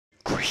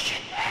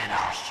Christian Hanna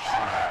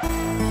Horror.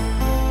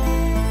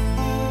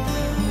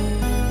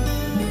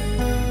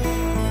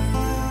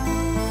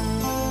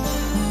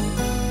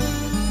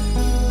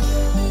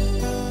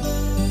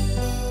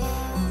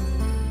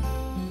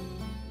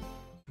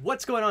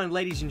 What's going on,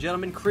 ladies and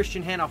gentlemen?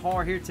 Christian Hanna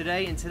Horror here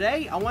today, and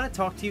today I want to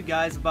talk to you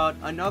guys about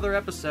another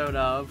episode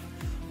of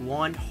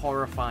One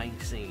Horrifying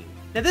Scene.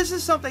 Now, this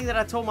is something that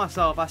I told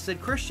myself. I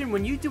said, Christian,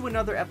 when you do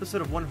another episode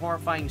of One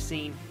Horrifying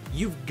Scene,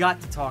 you've got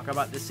to talk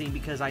about this scene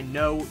because I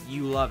know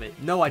you love it.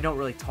 No, I don't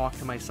really talk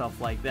to myself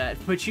like that,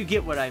 but you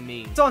get what I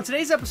mean. So on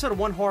today's episode of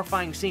One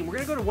Horrifying Scene, we're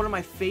going to go to one of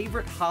my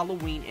favorite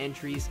Halloween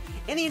entries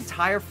in the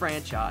entire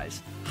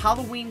franchise,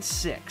 Halloween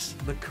 6,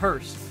 The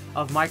Curse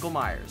of Michael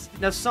Myers.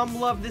 Now, some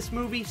love this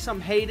movie,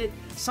 some hate it,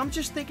 some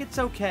just think it's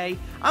okay.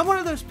 I'm one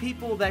of those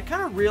people that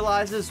kind of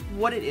realizes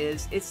what it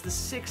is. It's the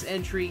 6th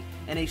entry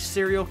in a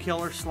serial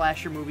killer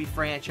slasher movie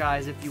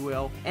franchise, if you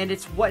will, and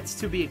it's what's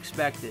to be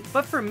expected.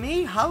 But for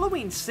me,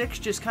 Halloween 6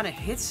 just kind of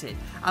hits it.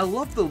 I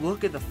love the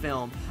look of the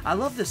film. I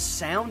love the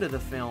sound of the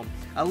film.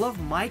 I love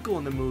Michael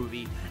in the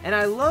movie, and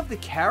I love the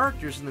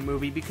characters in the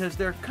movie because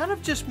they're kind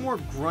of just more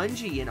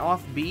grungy and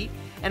offbeat,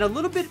 and a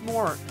little bit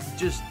more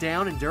just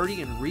down and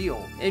dirty and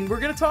real. And we're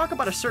going to talk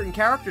about a certain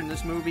character in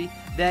this movie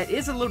that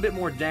is a little bit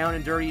more down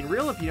and dirty and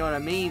real, if you know what I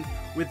mean,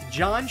 with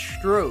John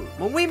Strode.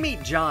 When we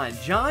meet John,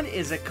 John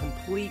is a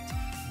complete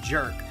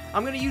jerk.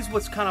 I'm going to use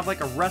what's kind of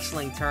like a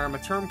wrestling term, a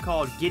term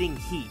called getting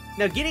heat.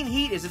 Now, getting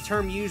heat is a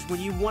term used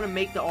when you want to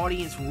make the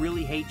audience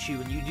really hate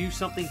you and you do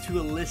something to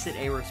elicit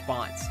a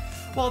response.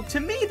 Well, to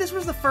me, this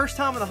was the first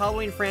time in the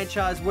Halloween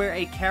franchise where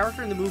a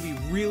character in the movie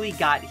really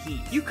got heat.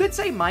 You could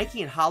say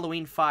Mikey in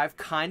Halloween 5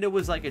 kinda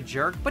was like a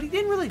jerk, but he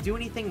didn't really do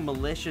anything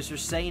malicious or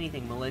say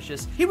anything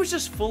malicious. He was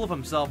just full of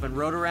himself and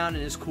rode around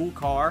in his cool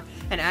car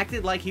and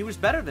acted like he was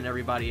better than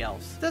everybody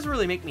else. It doesn't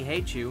really make me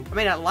hate you. I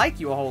may not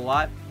like you a whole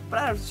lot, but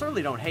I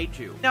certainly don't hate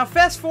you. Now,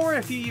 fast forward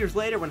a few years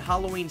later when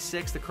Halloween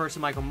 6, The Curse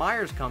of Michael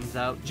Myers comes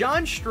out,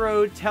 John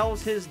Strode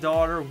tells his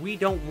daughter, "We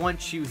don't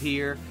want you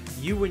here.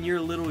 You and your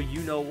little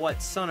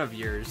you-know-what son of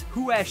yours.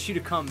 Who asked you to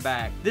come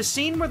back?" The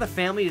scene where the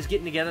family is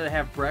getting together to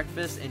have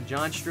breakfast and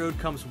John Strode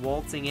comes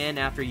waltzing in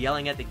after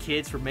yelling at the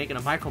kids for making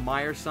a Michael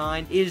Myers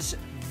sign is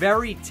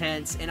very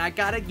tense, and I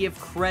gotta give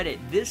credit.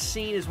 This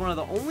scene is one of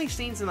the only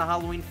scenes in the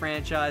Halloween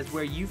franchise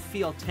where you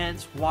feel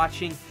tense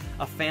watching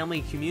a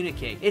family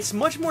communicate. It's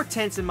much more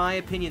tense, in my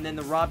opinion, than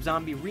the Rob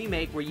Zombie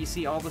remake where you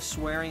see all the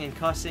swearing and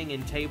cussing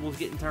and tables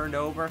getting turned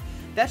over.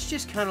 That's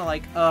just kind of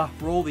like,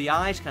 roll the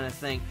eyes kind of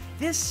thing.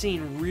 This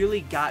scene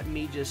really got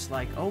me just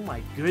like, oh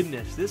my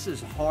goodness, this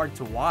is hard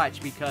to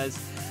watch because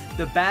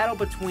the battle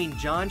between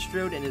John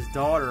Strode and his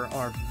daughter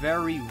are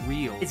very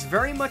real. It's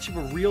very much of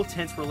a real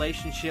tense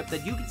relationship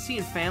that you can see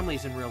in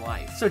families in real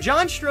life. So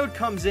John Strode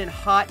comes in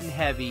hot and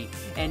heavy,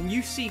 and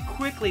you see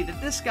quickly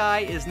that this guy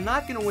is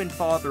not going to win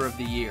Father of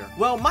the Year.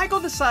 Well, Michael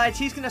decides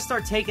he's going to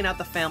start taking out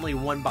the family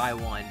one by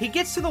one. He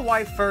gets to the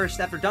wife first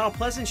after Donald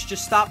Pleasance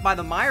just stopped by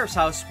the Myers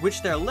house,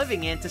 which they're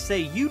living in, to say,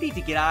 "You need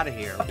to get out of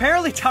here."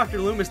 Apparently, Dr.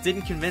 Loomis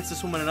didn't convince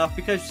this woman enough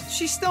because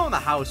she's still in the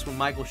house when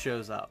Michael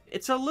shows up.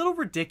 It's a little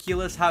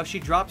ridiculous how she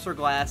drops her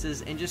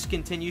glasses and just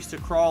continues to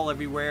crawl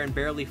everywhere and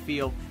barely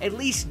feel. At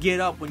least get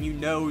up when you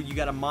know you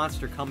got a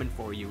monster coming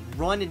for you.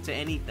 Run into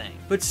anything.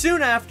 But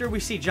soon after, we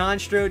see John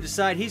Strode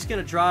decide he's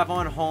going to drive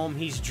on home.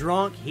 He's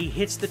drunk, he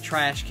hits the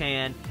trash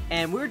can,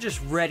 and we're just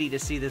ready to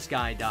see this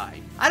guy die.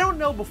 I don't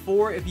know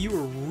before if you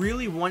were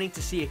really wanting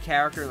to see a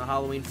character in the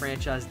Halloween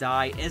franchise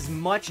die as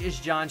much as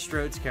John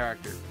Strode's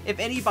character. If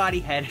anybody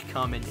had it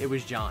coming, it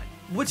was John.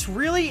 What's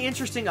really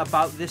interesting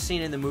about this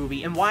scene in the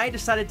movie and why I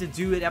decided to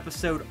do an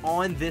episode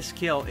on this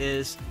kill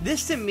is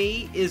this, to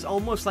me, is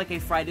almost like a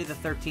Friday the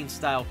 13th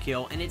style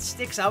kill, and it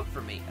sticks out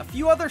for me. A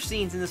few other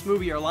scenes in this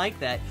movie are like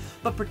that,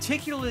 but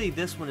particularly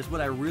this one is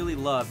what I really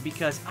love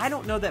because I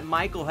don't know that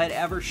Michael had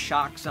ever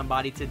shocked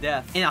somebody to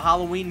death in a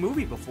Halloween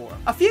movie before.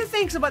 A few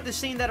things about this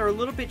scene that are a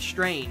little bit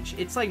strange.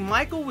 It's like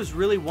Michael was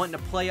really wanting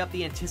to play up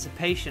the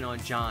anticipation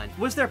on John.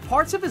 Was there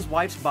parts of his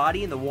wife's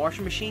body in the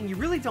washing machine? You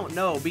really don't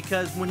know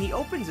because when he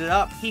opens it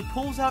up, he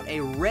pulls out a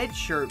red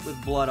shirt with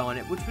blood on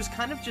it, which was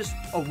kind of just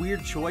a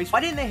weird choice. Why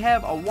didn't they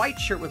have a white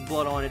shirt with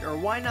blood on it? Or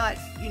why not,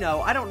 you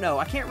know, I don't know.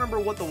 I can't remember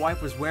what the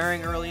wife was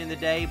wearing early in the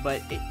day,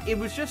 but it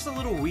was just a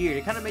little weird.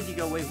 It kind of made you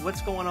go, wait,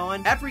 what's going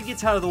on? After he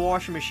gets out of the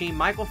washing machine,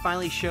 Michael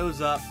finally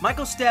shows up.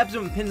 Michael stabs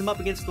him and pins him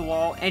up against the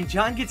wall, and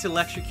John gets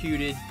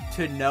electrocuted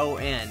to no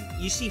end.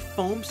 You see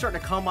foam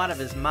starting to come out of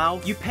his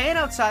mouth. You pan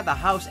outside the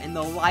house and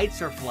the lights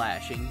are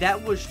flashing.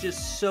 That was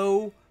just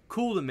so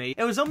cool to me.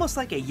 It was almost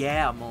like a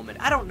yeah moment.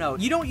 I don't know.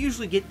 You don't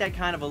usually get that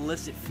kind of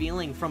illicit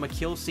feeling from a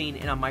kill scene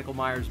in a Michael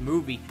Myers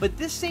movie, but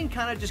this scene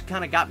kind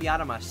of got me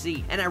out of my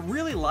seat, and I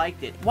really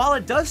liked it. While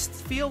it does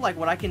feel like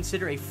what I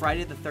consider a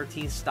Friday the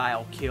 13th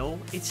style kill,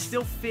 it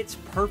still fits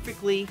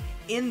perfectly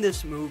in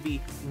this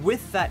movie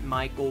with that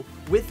Michael,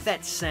 with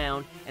that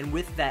sound, and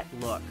with that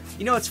look.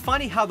 You know, it's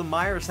funny how the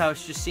Myers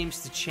house just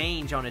seems to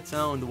change on its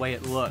own the way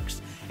it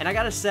looks. And I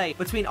gotta say,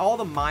 between all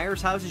the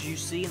Myers houses you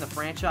see in the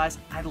franchise,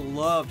 I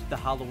loved the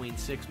Halloween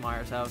 6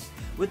 Myers house.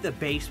 With the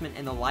basement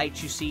and the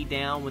lights you see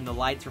down when the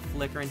lights are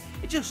flickering,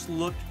 it just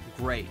looked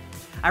great.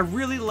 I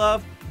really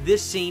love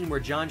this scene where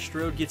John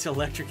Strode gets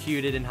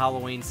electrocuted in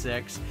Halloween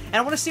 6. And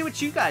I want to see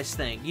what you guys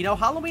think. You know,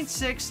 Halloween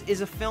 6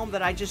 is a film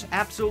that I just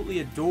absolutely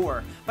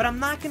adore, but I'm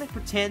not going to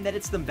pretend that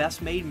it's the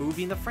best made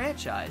movie in the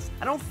franchise.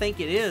 I don't think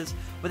it is,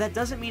 but that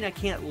doesn't mean I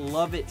can't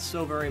love it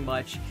so very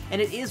much,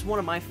 and it is one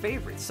of my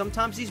favorites.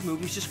 Sometimes these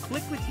movies just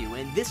click with you,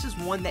 and this is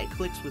one that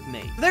clicks with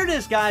me. So there it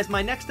is, guys,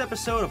 my next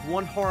episode of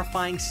One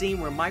Horrifying Scene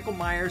where Michael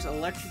Myers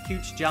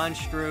electrocutes John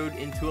Strode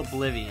into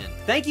oblivion.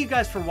 Thank you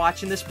guys for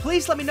watching this.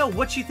 Please let me know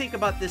what you think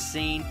about this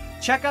scene.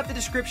 Check out the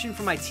description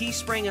for my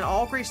Teespring and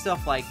all great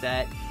stuff like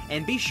that.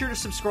 And be sure to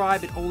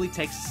subscribe, it only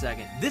takes a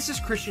second. This is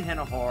Christian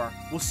Hanna Horror.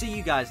 We'll see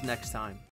you guys next time.